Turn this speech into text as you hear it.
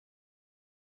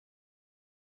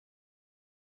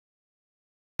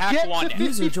Have one.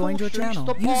 User joined your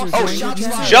channel.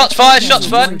 Shots fired, shots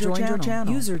fired.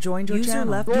 User joined your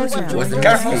channel. Left your channel.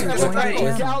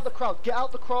 Get out the crowd, get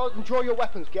out the crowd and draw your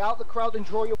weapons. Get out the crowd and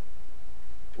draw your...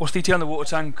 What's DT on the water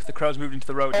tank? The crowd's moved into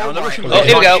the road now. Oh,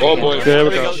 here we go. Oh boy, Here we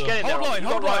go. Hold line,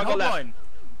 hold line, hold line.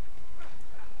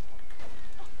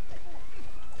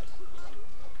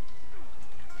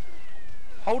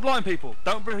 Hold line, people.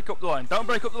 Don't break up the line. Don't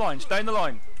break up the line. Stay in the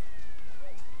line.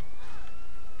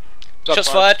 Shots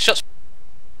fired, shots.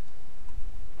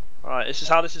 Alright, this is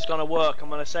how this is going to work. I'm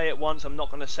going to say it once, I'm not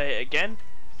going to say it again.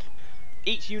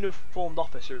 Each uniformed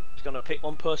officer is going to pick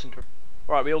one person to...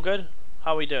 Right, we all good?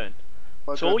 How are we doing?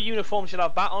 So all uniforms should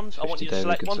have batons. I want you to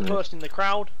select one person in the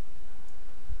crowd.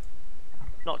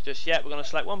 Not just yet, we're going to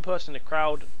select one person in the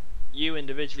crowd. You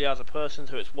individually as a person,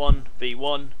 so it's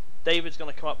 1v1. David's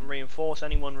going to come up and reinforce.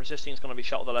 Anyone resisting is going to be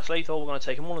shot with the less lethal. We're going to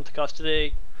take them all into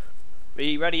custody. Are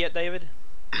you ready yet, David?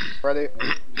 Ready.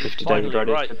 50 Finally, David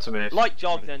ready. right. Good to me. Light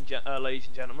jog then, ladies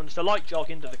and gentlemen. It's a light jog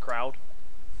into the crowd.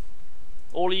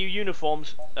 All of you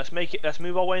uniforms, let's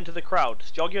move our way into the crowd.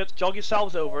 Just jog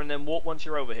yourselves over and then walk once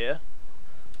you're over here.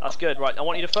 That's good, right. I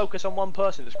want you to focus on one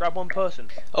person. Just grab one person.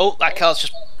 Oh, that car's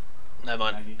just... Never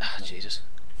mind. Ah, Jesus.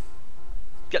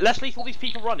 Let's lethal these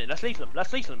people running. Let's lethal them.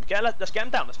 Let's lethal them. Let's get them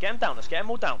down. Let's get them down. Let's get them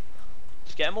all down.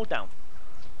 Let's get them all down.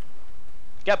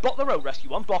 Block the road, rescue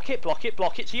one. Block it, block it,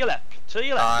 block it to your left. To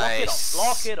your left. Nice.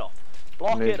 Block it off.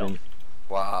 Block it off. Block it off.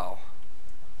 Wow.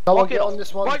 Block it on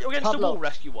this one. Right against the wall,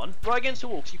 rescue one. Right against the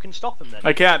wall, so you can stop them then.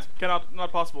 I can't.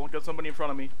 Not possible. Got somebody in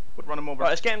front of me. Would run him over. Right,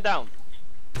 let's get him down.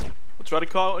 We'll try to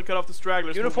cut off the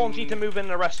stragglers. Uniforms need to move in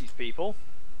and arrest these people.